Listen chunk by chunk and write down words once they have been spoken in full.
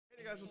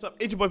Guys, what's up?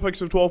 It's your boy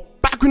Pokes12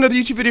 back with another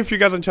YouTube video for you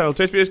guys on the channel.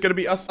 Today's video is going to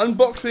be us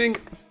unboxing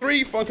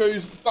 3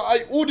 Funkos that I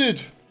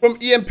ordered from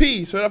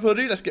EMP. So without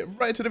further ado, let's get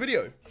right into the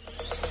video.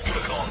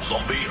 Click on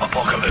Zombie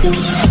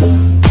Apocalypse.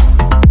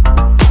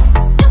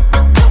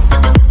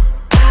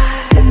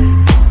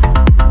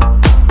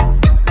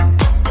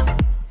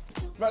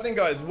 Right then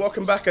guys,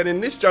 welcome back, and in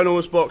this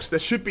ginormous box there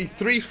should be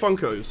 3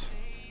 Funkos.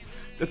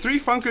 The 3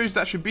 Funkos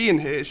that should be in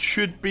here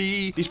should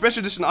be the Special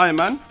Edition Iron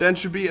Man, then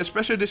should be a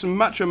Special Edition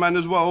Macho Man,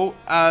 as well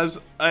as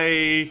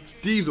a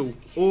Diesel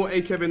or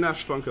a Kevin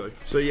Nash Funko.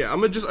 So yeah, I'm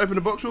going to just open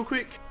the box real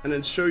quick and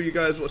then show you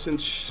guys what's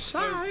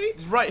inside.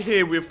 So, right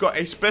here we've got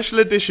a Special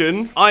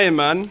Edition Iron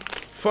Man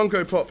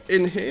Funko Pop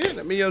in here.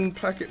 Let me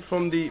unpack it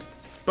from the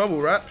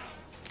bubble wrap.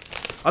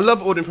 I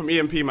love ordering from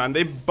EMP, man.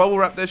 They bubble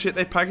wrap their shit,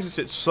 they package this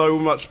shit so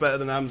much better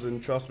than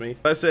Amazon, trust me.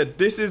 Like I said,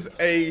 this is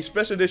a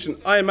Special Edition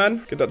Iron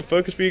Man. Get that to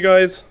focus for you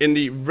guys. In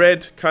the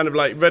red, kind of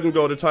like red and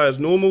gold attire as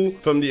normal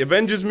from the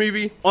Avengers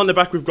movie. On the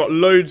back, we've got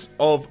loads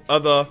of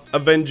other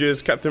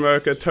Avengers, Captain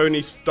America,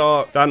 Tony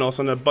Stark, Thanos,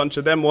 and a bunch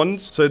of them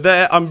ones. So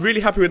there, I'm really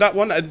happy with that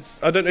one.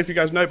 As I don't know if you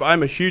guys know, but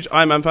I'm a huge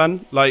Iron Man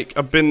fan. Like,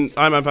 I've been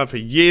Iron Man fan for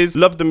years.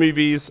 Love the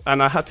movies,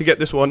 and I had to get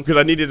this one because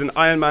I needed an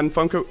Iron Man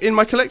Funko in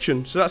my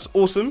collection. So that's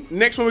awesome.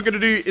 Next one we're going to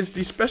do is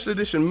the Special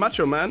Edition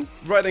Macho Man.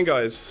 Right then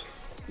guys,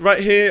 right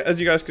here as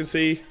you guys can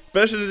see,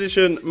 Special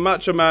Edition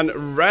Macho Man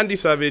Randy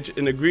Savage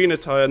in a green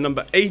attire,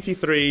 number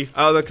 83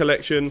 out of the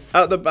collection.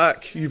 Out the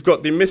back you've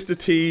got the Mr.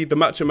 T, the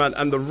Macho Man,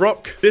 and the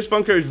Rock. This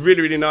Funko is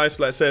really, really nice.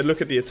 Like I said, look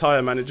at the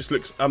attire, man. It just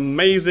looks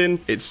amazing.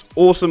 It's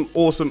awesome,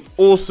 awesome,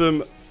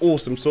 awesome,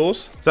 awesome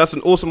sauce. So that's an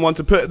awesome one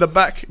to put at the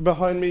back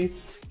behind me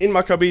in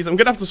my cubbies. I'm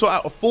gonna have to sort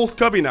out a 4th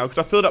cubby now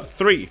because I filled up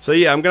 3. So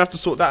yeah, I'm gonna have to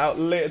sort that out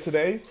later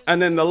today.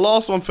 And then the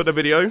last one for the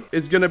video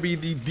is gonna be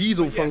the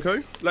Diesel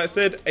Funko. Like I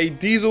said, a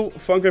Diesel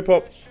Funko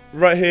Pop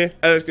right here.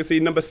 As you can see,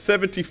 number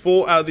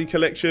 74 out of the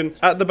collection.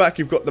 At the back,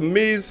 you've got the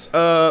Miz,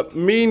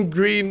 Mean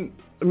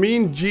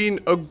Gene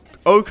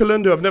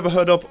Okerlund, who I've never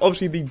heard of.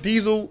 Obviously the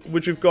Diesel,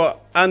 which we've got,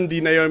 and the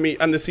Naomi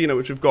and the Cena,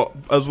 which we've got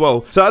as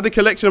well. So out of the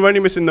collection, I'm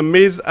only missing the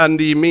Miz and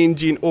the Mean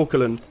Gene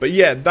Okerlund. But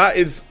yeah, that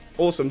is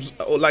awesome.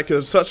 Like,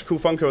 such a cool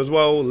Funko as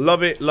well.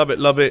 Love it, love it,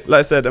 love it. Like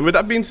I said, and with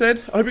that being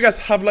said, I hope you guys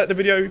have liked the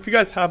video. If you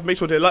guys have, make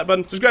sure to hit the like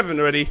button, subscribe if you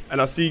haven't already,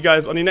 and I'll see you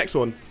guys on the next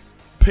one.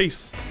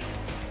 Peace.